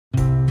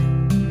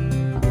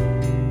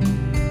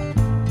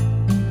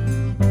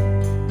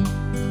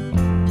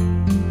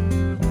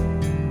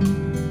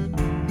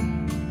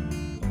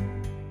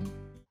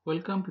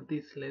Welcome to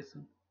this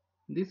lesson.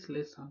 In this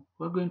lesson,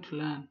 we're going to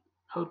learn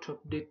how to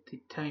update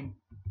the time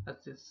as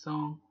the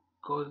song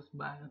goes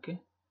by, okay?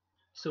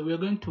 So we're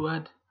going to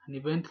add an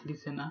event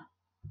listener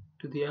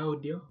to the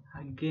audio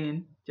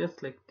again,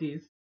 just like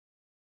this.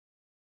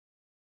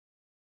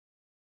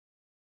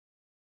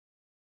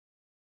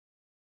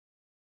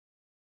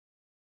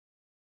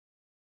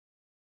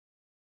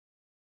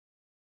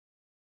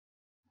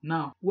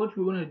 Now, what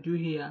we want to do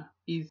here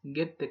is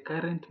get the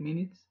current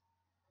minutes,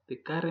 the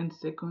current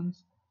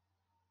seconds,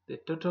 the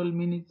total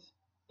minutes,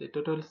 the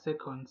total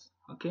seconds,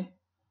 okay?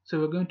 So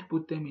we're going to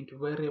put them into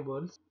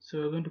variables. So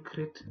we're going to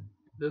create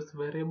those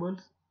variables,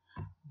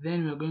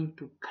 then we're going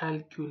to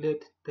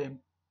calculate them,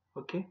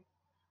 okay?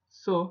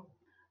 So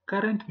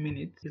current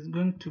minutes is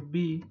going to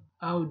be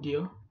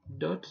audio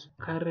dot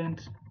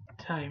current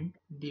time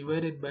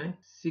divided by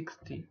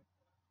 60.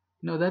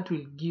 Now that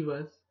will give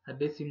us a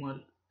decimal,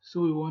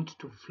 so we want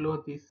to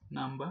flow this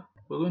number.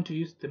 We're going to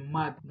use the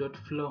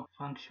math.flow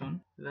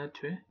function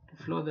that way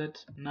to flow that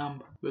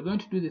number. We're going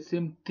to do the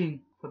same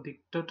thing for the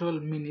total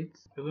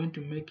minutes. We're going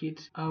to make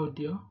it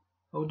audio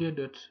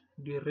dot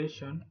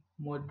duration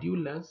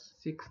modulus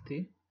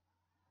 60.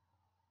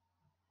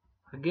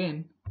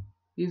 Again,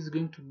 this is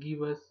going to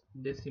give us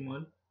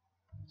decimal,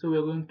 so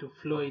we're going to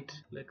flow it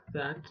like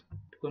that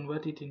to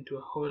convert it into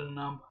a whole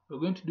number. We're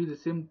going to do the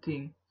same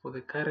thing for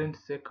the current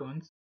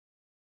seconds.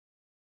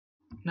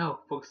 Now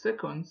for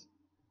seconds,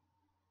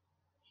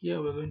 here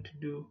we're going to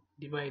do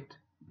divide.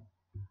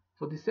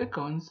 For the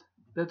seconds,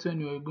 that's when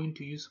we're going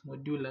to use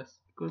modulus.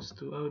 Equals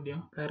to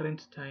audio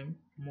current time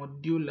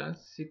modulus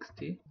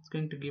 60. It's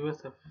going to give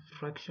us a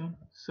fraction,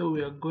 so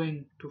we are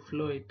going to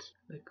flow it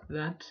like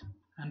that,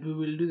 and we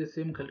will do the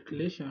same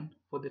calculation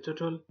for the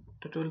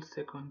total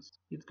seconds.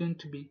 It's going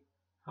to be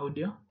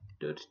audio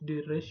dot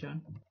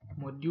duration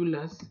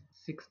modulus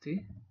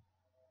 60.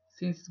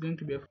 Since it's going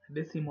to be a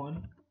decimal,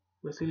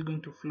 we're still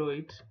going to flow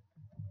it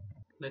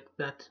like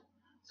that.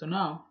 So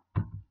now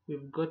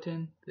we've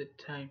gotten the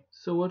time.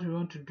 So what we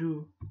want to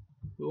do,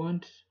 we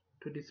want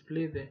to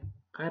display the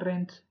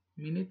current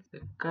minutes,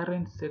 the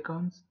current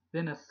seconds,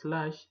 then a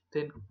slash,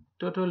 then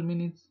total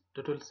minutes,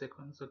 total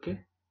seconds, okay?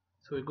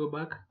 So we go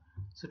back.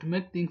 So to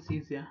make things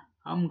easier,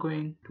 I'm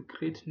going to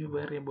create new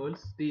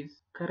variables.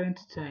 This current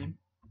time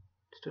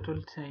to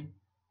total time,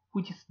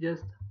 which is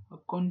just a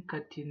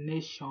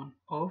concatenation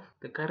of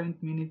the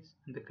current minutes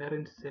and the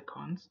current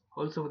seconds,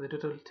 also for the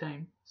total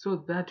time, so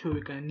that way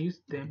we can use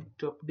them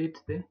to update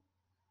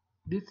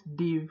this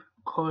div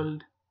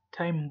called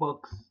time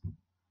box.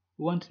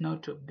 We want now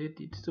to update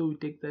it, so we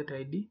take that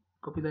ID,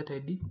 copy that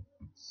ID,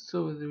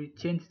 so we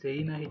change the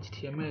inner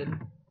HTML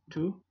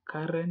to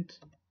current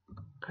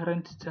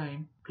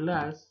time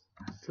plus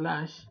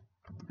slash,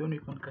 then we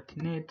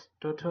concatenate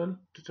total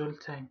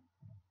time,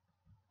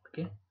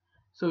 okay?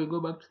 So we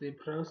go back to the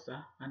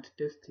browser and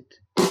test it.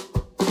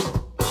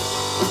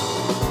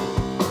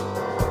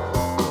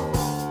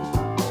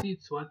 See,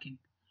 it's working,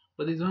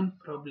 but there's one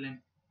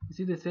problem. You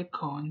see the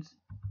seconds,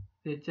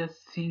 they're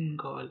just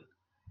single.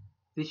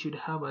 They should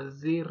have a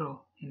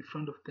 0 in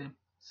front of them.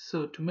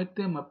 So to make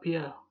them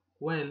appear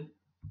well,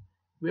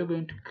 we're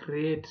going to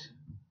create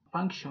a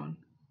function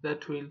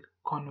that will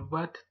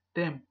convert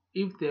them.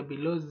 If they're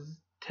below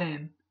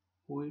 10,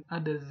 we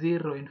add a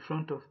 0 in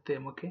front of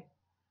them, okay?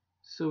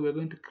 So we're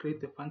going to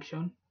create a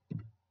function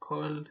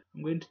called,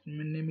 I'm going to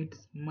name it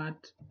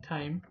smart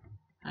time,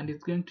 and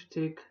it's going to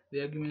take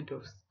the argument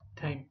of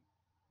time,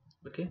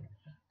 okay?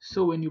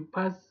 So when you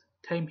pass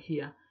time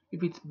here,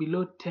 if it's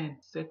below 10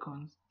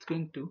 seconds, it's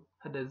going to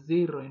add a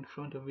 0 in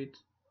front of it,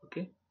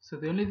 okay? So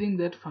the only thing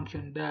that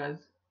function does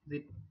is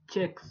it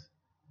checks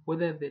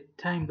whether the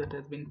time that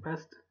has been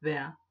passed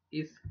there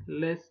is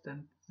less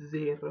than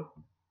 0.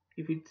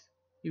 If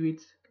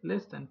it's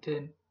less than 10,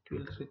 it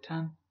will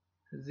return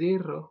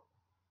 0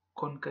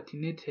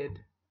 concatenated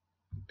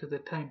to the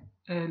time,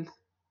 else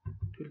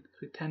it will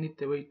return it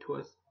the way it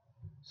was.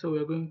 So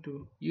we're going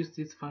to use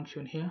this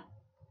function here,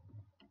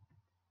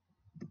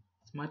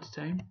 smart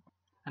time,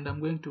 and I'm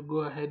going to go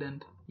ahead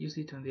and use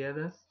it on the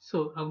others.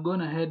 So I've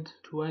gone ahead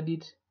to add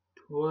it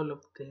to all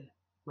of the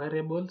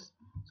variables.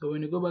 So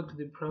when you go back to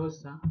the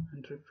browser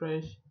and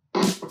refresh,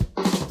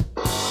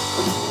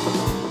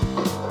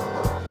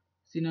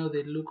 see, now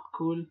they look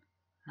cool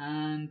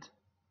and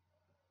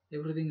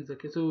everything is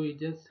okay. So we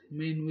just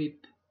remain with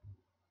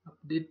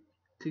update,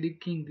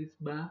 clicking this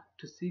bar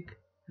to seek,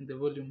 and the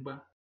volume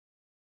bar.